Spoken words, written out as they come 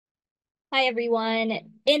Hi everyone.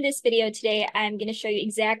 In this video today, I'm going to show you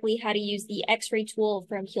exactly how to use the X-ray tool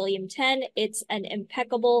from Helium 10. It's an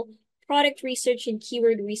impeccable product research and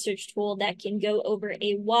keyword research tool that can go over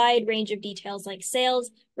a wide range of details like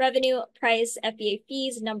sales, revenue, price, FBA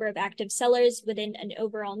fees, number of active sellers within an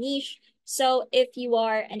overall niche. So if you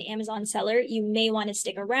are an Amazon seller, you may want to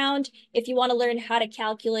stick around. If you want to learn how to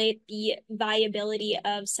calculate the viability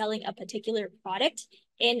of selling a particular product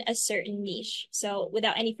in a certain niche. So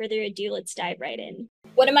without any further ado, let's dive right in.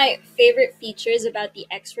 One of my favorite features about the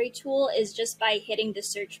X-ray tool is just by hitting the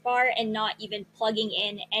search bar and not even plugging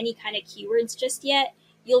in any kind of keywords just yet,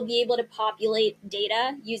 you'll be able to populate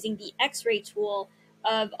data using the X-ray tool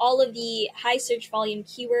of all of the high search volume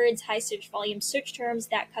keywords, high search volume search terms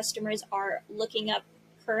that customers are looking up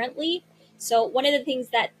currently. So one of the things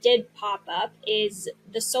that did pop up is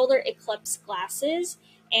the solar eclipse glasses.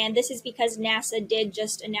 And this is because NASA did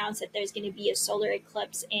just announce that there's going to be a solar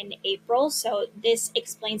eclipse in April. So this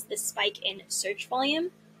explains the spike in search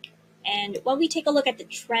volume. And when we take a look at the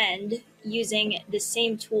trend using the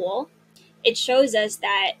same tool, it shows us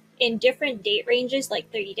that in different date ranges like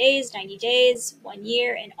 30 days, 90 days, 1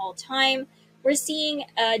 year, and all time, we're seeing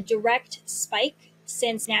a direct spike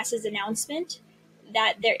since NASA's announcement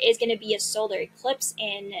that there is going to be a solar eclipse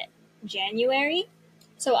in January.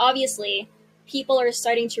 So obviously, people are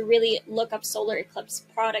starting to really look up solar eclipse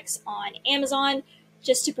products on Amazon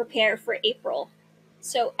just to prepare for April.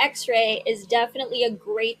 So X-ray is definitely a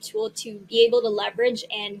great tool to be able to leverage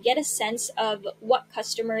and get a sense of what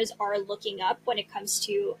customers are looking up when it comes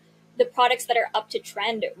to the products that are up to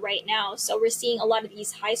trend right now. So we're seeing a lot of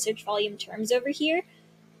these high search volume terms over here,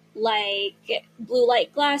 like blue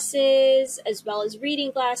light glasses, as well as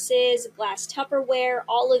reading glasses, glass Tupperware,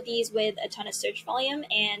 all of these with a ton of search volume.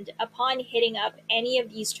 And upon hitting up any of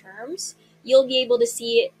these terms, you'll be able to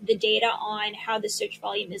see the data on how the search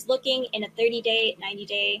volume is looking in a 30-day,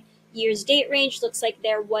 90-day, years date range. Looks like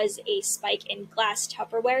there was a spike in glass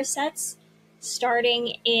Tupperware sets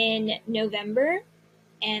starting in November.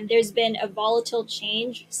 And there's been a volatile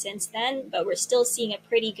change since then, but we're still seeing a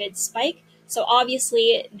pretty good spike. So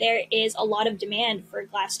obviously there is a lot of demand for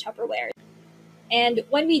glass Tupperware. And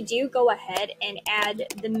when we do go ahead and add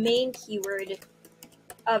the main keyword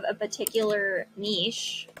of a particular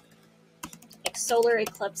niche, like solar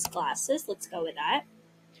eclipse glasses, let's go with that.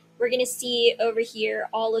 We're going to see over here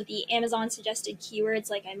all of the Amazon suggested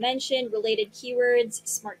keywords, like I mentioned, related keywords,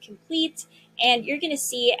 smart complete. And you're going to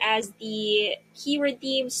see as the keyword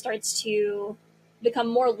theme starts to become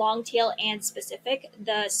more long tail and specific,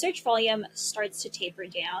 the search volume starts to taper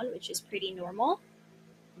down, which is pretty normal.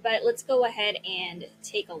 But let's go ahead and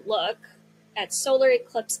take a look at solar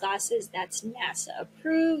eclipse glasses that's NASA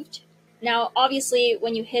approved. Now, obviously,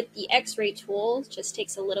 when you hit the X-ray tool, it just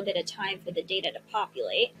takes a little bit of time for the data to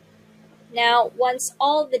populate. Now, once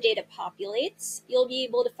all the data populates, you'll be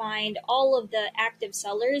able to find all of the active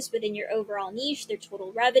sellers within your overall niche, their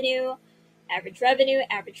total revenue,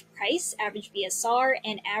 average price, average BSR,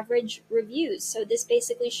 and average reviews. So this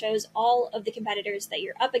basically shows all of the competitors that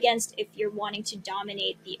you're up against if you're wanting to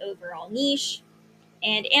dominate the overall niche.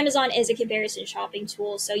 And Amazon is a comparison shopping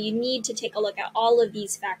tool, so you need to take a look at all of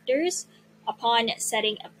these factors upon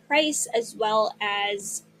setting a price, as well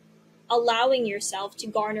as allowing yourself to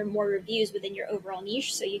garner more reviews within your overall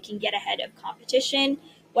niche so you can get ahead of competition.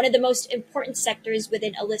 One of the most important sectors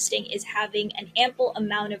within a listing is having an ample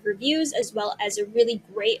amount of reviews as well as a really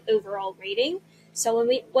great overall rating. So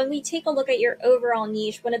when we take a look at your overall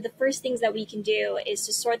niche, one of the first things that we can do is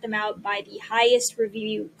to sort them out by the highest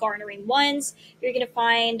review garnering ones. You're going to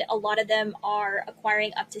find a lot of them are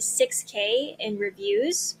acquiring up to 6K in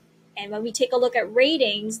reviews. And when we take a look at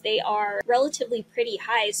ratings, they are relatively pretty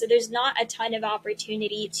high. So there's not a ton of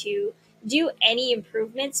opportunity to do any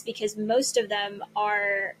improvements because most of them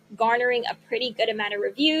are garnering a pretty good amount of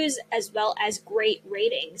reviews as well as great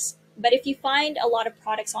ratings. But if you find a lot of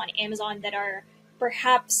products on Amazon that are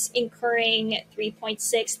perhaps incurring 3.6,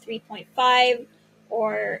 3.5,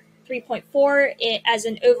 or 3.4 as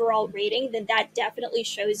an overall rating, then that definitely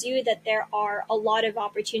shows you that there are a lot of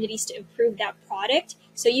opportunities to improve that product.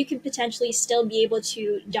 So you can potentially still be able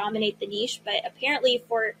to dominate the niche. But apparently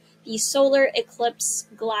for the solar eclipse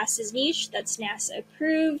glasses niche that's NASA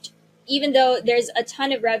approved, even though there's a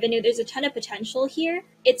ton of revenue, there's a ton of potential here,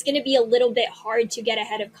 it's going to be a little bit hard to get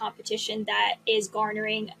ahead of competition that is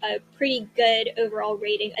garnering a pretty good overall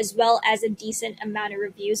rating as well as a decent amount of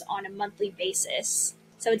reviews on a monthly basis.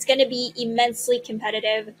 So it's going to be immensely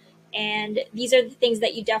competitive. And these are the things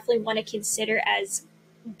that you definitely want to consider as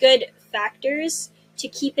good factors to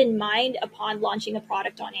keep in mind upon launching a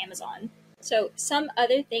product on Amazon. So some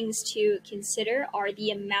other things to consider are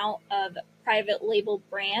the amount of private label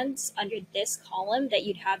brands under this column that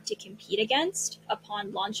you'd have to compete against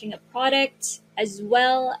upon launching a product, as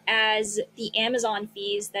well as the Amazon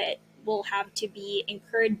fees that will have to be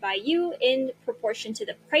incurred by you in proportion to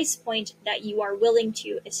the price point that you are willing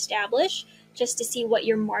to establish, just to see what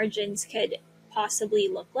your margins could possibly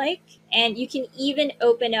look like. And you can even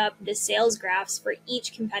open up the sales graphs for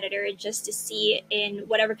each competitor just to see in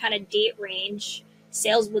whatever kind of date range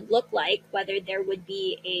sales would look like, whether there would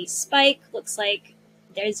be a spike. Looks like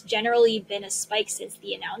there's generally been a spike since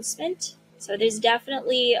the announcement. So there's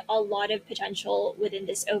definitely a lot of potential within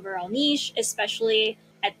this overall niche, especially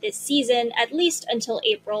at this season, at least until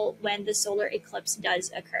April when the solar eclipse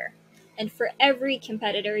does occur. And for every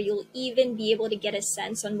competitor, you'll even be able to get a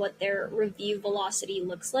sense on what their review velocity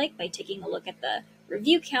looks like by taking a look at the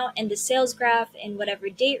review count and the sales graph in whatever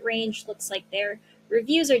date range. Looks like their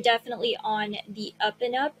reviews are definitely on the up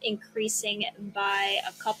and up, increasing by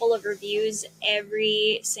a couple of reviews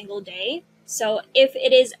every single day. So if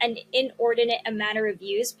it is an inordinate amount of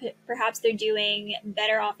reviews, perhaps they're doing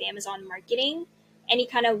better off Amazon marketing, any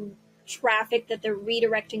kind of traffic that they're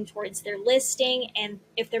redirecting towards their listing. And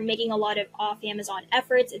if they're making a lot of off Amazon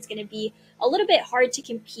efforts, it's going to be a little bit hard to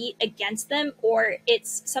compete against them, or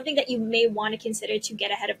it's something that you may want to consider to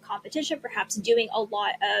get ahead of competition, perhaps doing a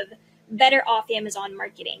lot of better off Amazon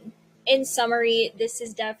marketing. In summary, this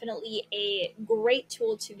is definitely a great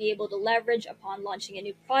tool to be able to leverage upon launching a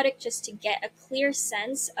new product, just to get a clear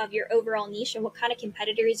sense of your overall niche and what kind of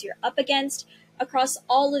competitors you're up against across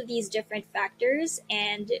all of these different factors.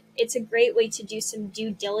 And it's a great way to do some due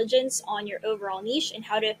diligence on your overall niche and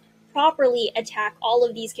how to properly attack all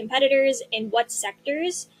of these competitors in what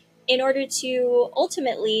sectors in order to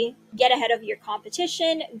ultimately get ahead of your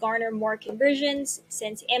competition, garner more conversions,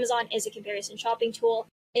 since Amazon is a comparison shopping tool.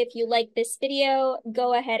 If you like this video,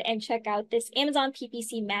 go ahead and check out this Amazon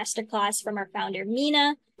PPC masterclass from our founder,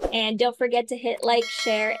 Mina. And don't forget to hit like,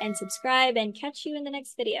 share, and subscribe, and catch you in the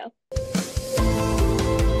next video.